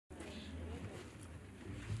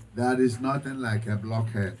There is nothing like a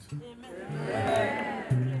blockhead.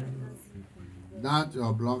 That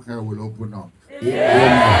your blockhead will open up.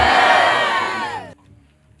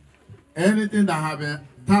 Anything that have been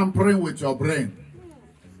tampering with your brain,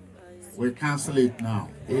 we cancel it now.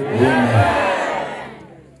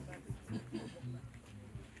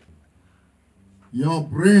 Your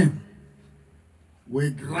brain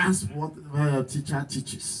will grasp whatever your teacher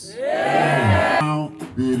teaches. Now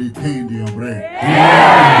be retained in your brain.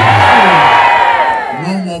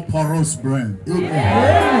 No more porous brain.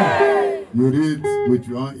 You read with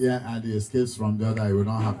your ear and it escapes from the other, it will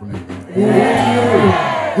not happen again.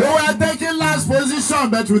 You were taking last position,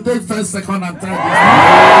 but we take first, second, and third.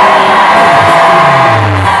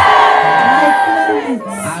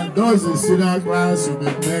 And those in senior class will be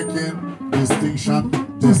making distinction.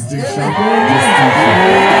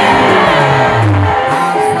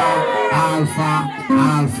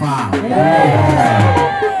 Alpha.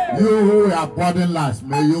 You who are boarding last,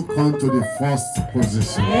 may you come to the first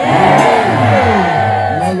position. No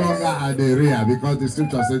longer at the rear, because the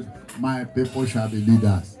scripture said, my people shall be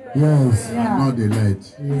leaders. Yes. You are not the led.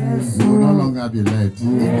 Yes. You will no longer be led. You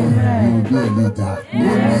will be a leader.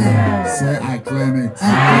 Say, I claim it.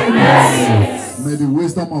 May the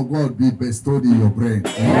wisdom of God be bestowed in your brain.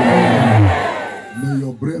 May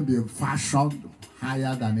your brain be fashioned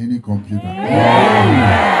higher than any computer.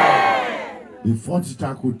 If one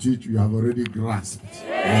teacher could teach, you have already grasped.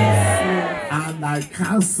 And I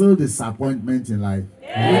cancel disappointment in life.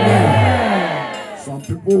 Some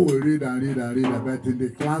people will read, but in the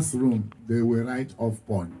classroom, they will write off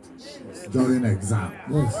point during exam.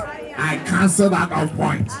 I cancel that off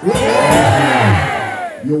point.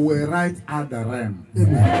 You will write at the rem. To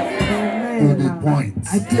the point.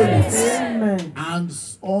 And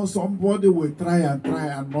or somebody will try and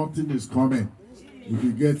nothing is coming. You'll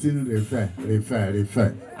be getting refer.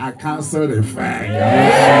 I cancel refer.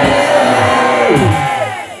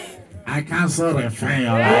 I cancel refer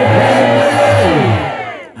your life.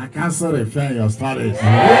 I cancel refer your studies.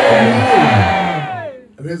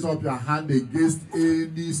 Raise up your hand against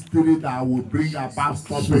any spirit that will bring about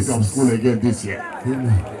stoppage of school again this year.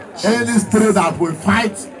 Any spirit that will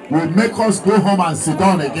fight will make us go home and sit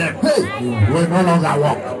down again. Will no longer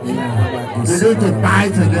walk. Begin to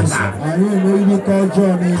fight against that.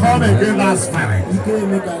 Come against that spirit.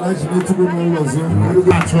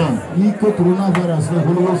 At home. We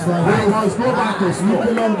must go back to school.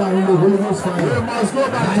 We must go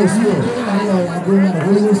back to school.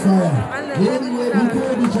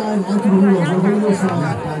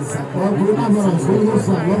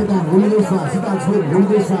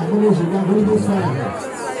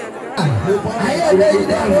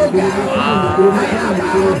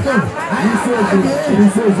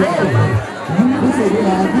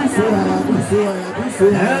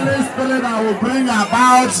 Any spirit that will bring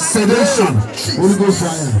about sedation.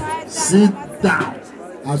 Sit down.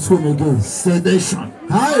 At home again. Sedation.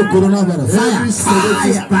 Coronavirus. Every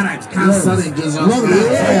sedating spirit cancelled in Jesus'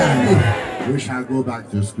 name. We shall go back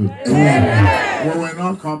to school. We will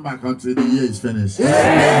not come back until the year is finished.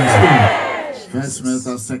 First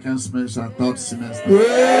semester, second semester, third semester.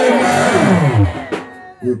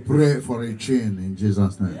 We pray for a change in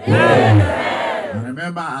Jesus' name. And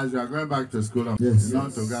remember, as you are going back to school, you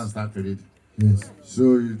don't to go and start to read.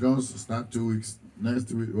 So you don't start 2 weeks.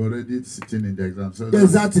 Next week, already sitting in the exam. So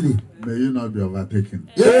exactly. May you not be overtaken.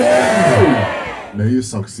 May you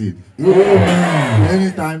succeed.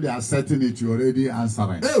 Anytime they are setting it, you already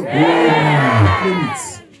answering.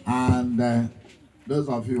 And those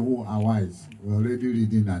of you who are wise, we're already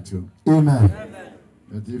reading that too. Amen.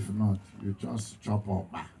 But if not, you just chop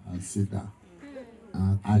up and sit down.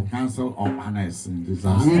 I cancel openness in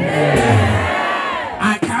Jesus' name.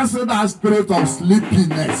 I cancel that spirit of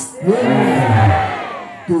sleepiness.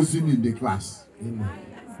 Dozing in the class.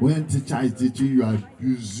 When teacher is teaching, you are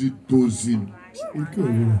busy dozing.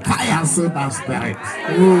 Cancel that spirit.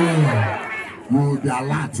 You will be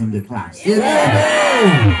alert in the class. You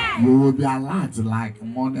will be alert like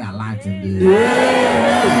money alert in the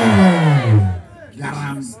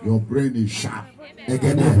your brain is sharp.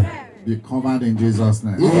 Again, be covered in Jesus'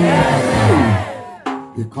 name.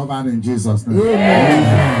 Be covered in Jesus' name.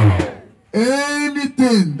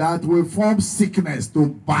 Anything that will form sickness to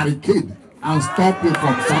barricade and stop you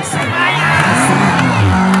from success.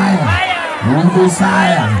 Holy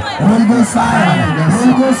fire! Holy fire!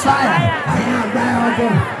 Holy fire! I am bound to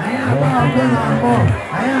fire!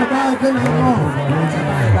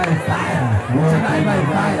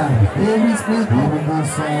 Every spirit of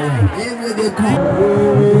fire! Every day come!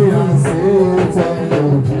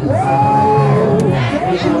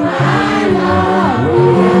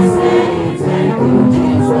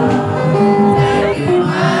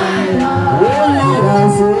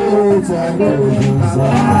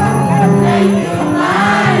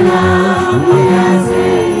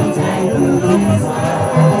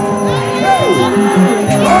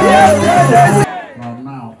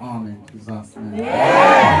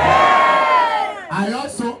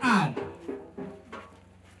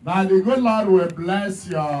 Lord will bless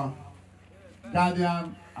your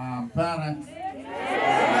guardian parents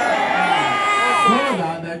so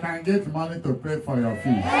that they can get money to pay for your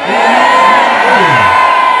fees.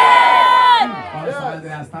 Because they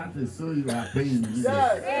are starting, so you are paying me. No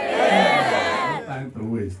time to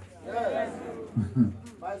waste.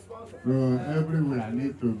 So everywhere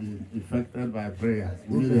need to be affected by prayers.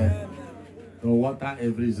 To water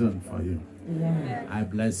every zone for you. I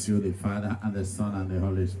bless you, the Father and the Son and the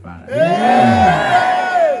Holy Spirit.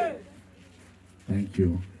 Thank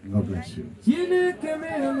you. God bless you.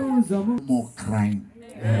 No more crying.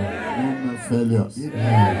 No more failures.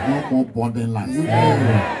 No more borderlines.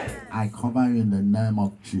 I cover you in the name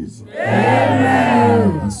of Jesus.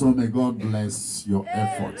 And so may God bless your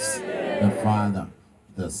efforts. The Father,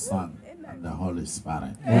 the Son, and the Holy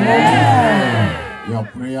Spirit. Your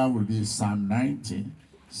prayer will be Psalm 90,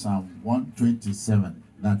 Psalm 127,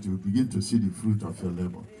 that you begin to see the fruit of your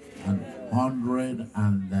labor. And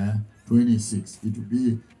 126, it will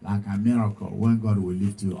be like a miracle when God will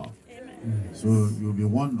lift you up. So you'll be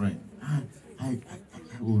wondering,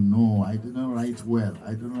 oh no, I didn't write well.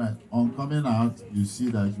 I didn't write. On coming out, you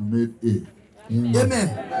see that you made A. Amen.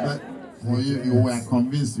 But for you were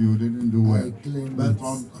convinced you didn't do well. But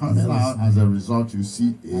on coming out, as a result, you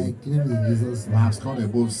see A. You have scored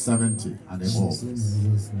above 70 and above.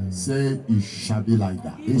 Say, it shall be like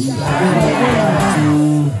that. It shall be like that.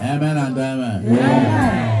 Amen and amen.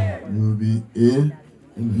 You will be A,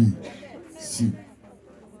 B, C.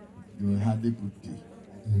 You will hardly put D.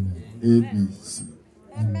 A, B, C.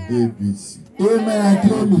 ABC. Amen. I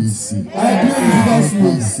claim it. I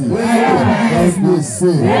claim Jesus'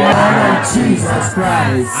 name. Jesus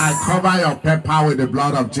Christ. I cover your paper with the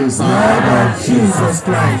blood of Jesus. Blood of Jesus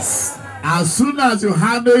Christ. As soon as you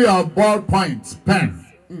handle your ballpoint pen,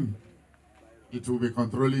 it will be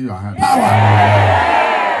controlling your hand. Power.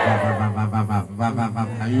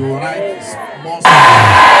 You write small.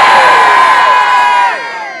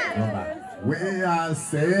 We are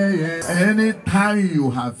saying, anytime you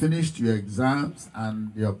have finished your exams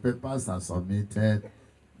and your papers are submitted,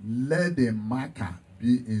 let the marker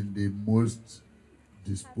be in the most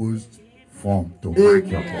disposed form to mark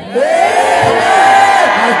your paper.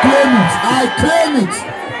 I claim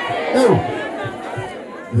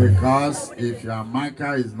it. Because if your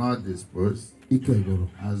marker is not disposed,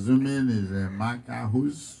 assuming is a marker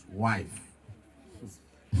whose wife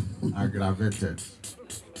aggravated,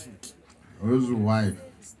 whose wife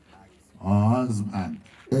or husband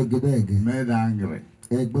made angry,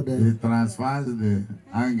 he transfers the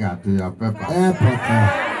anger to your paper.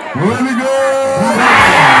 Holy Ghost!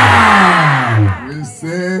 We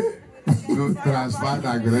say to transfer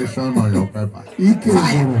the aggression on your paper.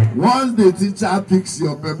 Once the teacher picks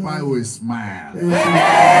your paper, he will smile.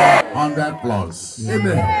 100 plus.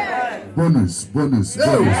 Amen. Bonus. Bonus in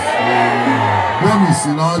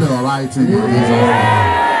all your writing.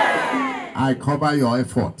 I cover your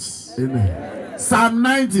efforts. Amen. Psalm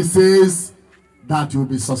 90 says that you'll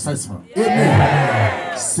be successful.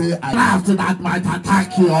 Amen. Say, after that might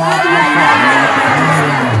attack you.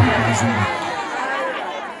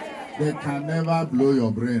 They can never blow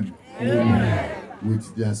your brain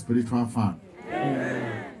with their spiritual fan.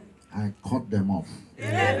 I cut them off.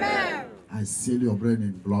 Amen. I seal your brain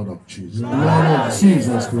in blood of Jesus. Blood of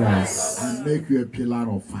Jesus Christ. I make you a pillar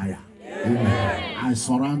of fire. Amen. I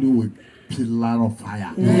surround you with pillar of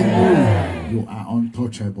fire. Amen. You are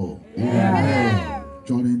untouchable. Amen.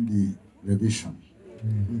 During the revision,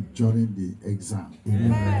 during the exam,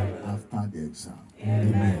 after the exam.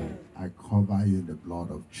 Amen. I cover you in the blood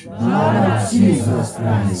of Jesus. Blood of Jesus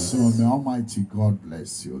Christ. So may Almighty God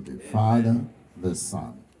bless you, the Father, the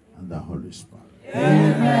Son, and the Holy Spirit.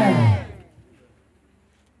 Amen.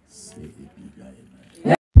 Say it.